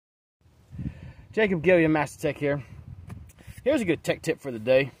Jacob Gilliam, Master Tech here. Here's a good tech tip for the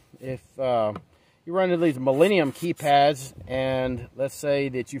day. If you run into these Millennium Keypads and let's say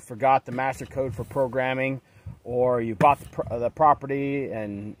that you forgot the master code for programming, or you bought the property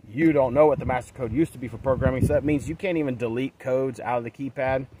and you don't know what the master code used to be for programming, so that means you can't even delete codes out of the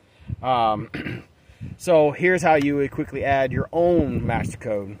keypad. So here's how you would quickly add your own master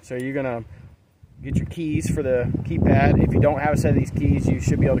code. So you're gonna get your keys for the keypad. If you don't have a set of these keys, you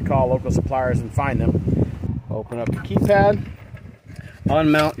should be able to call local suppliers and find them. Open up the keypad,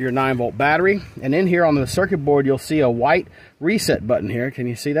 unmount your 9-volt battery, and in here on the circuit board you'll see a white reset button here. Can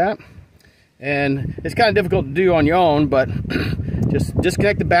you see that? And it's kind of difficult to do on your own, but just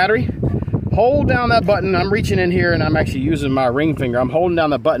disconnect the battery, hold down that button. I'm reaching in here and I'm actually using my ring finger. I'm holding down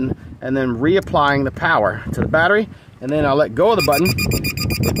the button and then reapplying the power to the battery, and then I'll let go of the button.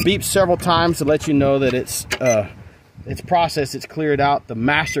 It beeps several times to let you know that it's processed, it's cleared out the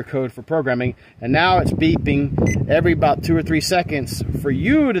master code for programming, and now it's beeping every about 2 or 3 seconds for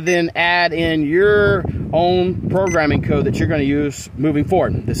you to then add in your own programming code that you're going to use moving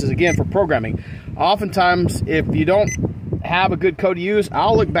forward. This is again for programming. Oftentimes, if you don't have a good code to use,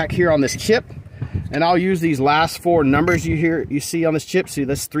 I'll look back here on this chip and I'll use these last 4 numbers you see on this chip. See,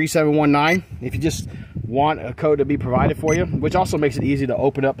 this 3719. If you just want a code to be provided for you, which also makes it easy to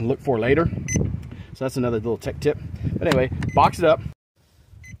open up and look for later. So that's another little tech tip. But anyway, box it up.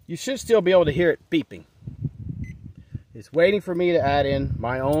 You should still be able to hear it beeping. It's waiting for me to add in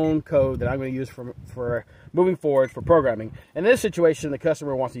my own code that I'm going to use for moving forward for programming. In this situation, the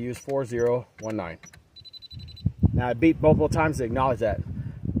customer wants to use 4019. Now it beeped multiple times to acknowledge that,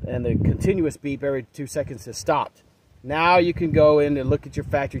 and the continuous beep every 2 seconds has stopped. Now you can go in and look at your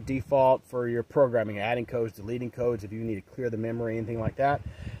factory default for your programming, adding codes, deleting codes if you need to clear the memory, anything like that.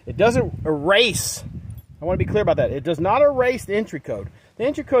 It doesn't erase, I want to be clear about that, it does not erase the entry code. The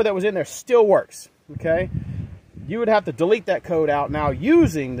entry code that was in there still works, okay? You would have to delete that code out now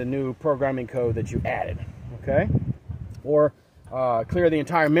using the new programming code that you added, okay? Or clear the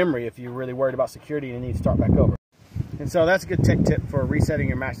entire memory if you're really worried about security and you need to start back over. And so that's a good tech tip for resetting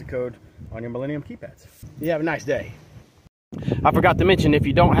your master code on your Millennium Keypads. You have a nice day. I forgot to mention, if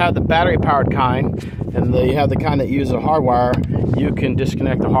you don't have the battery powered kind and you have the kind that uses a hardwire, you can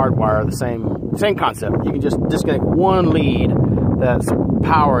disconnect the hardwire, the same concept. You can just disconnect one lead that's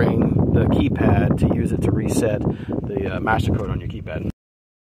powering the keypad to use it to reset the master code on your keypad.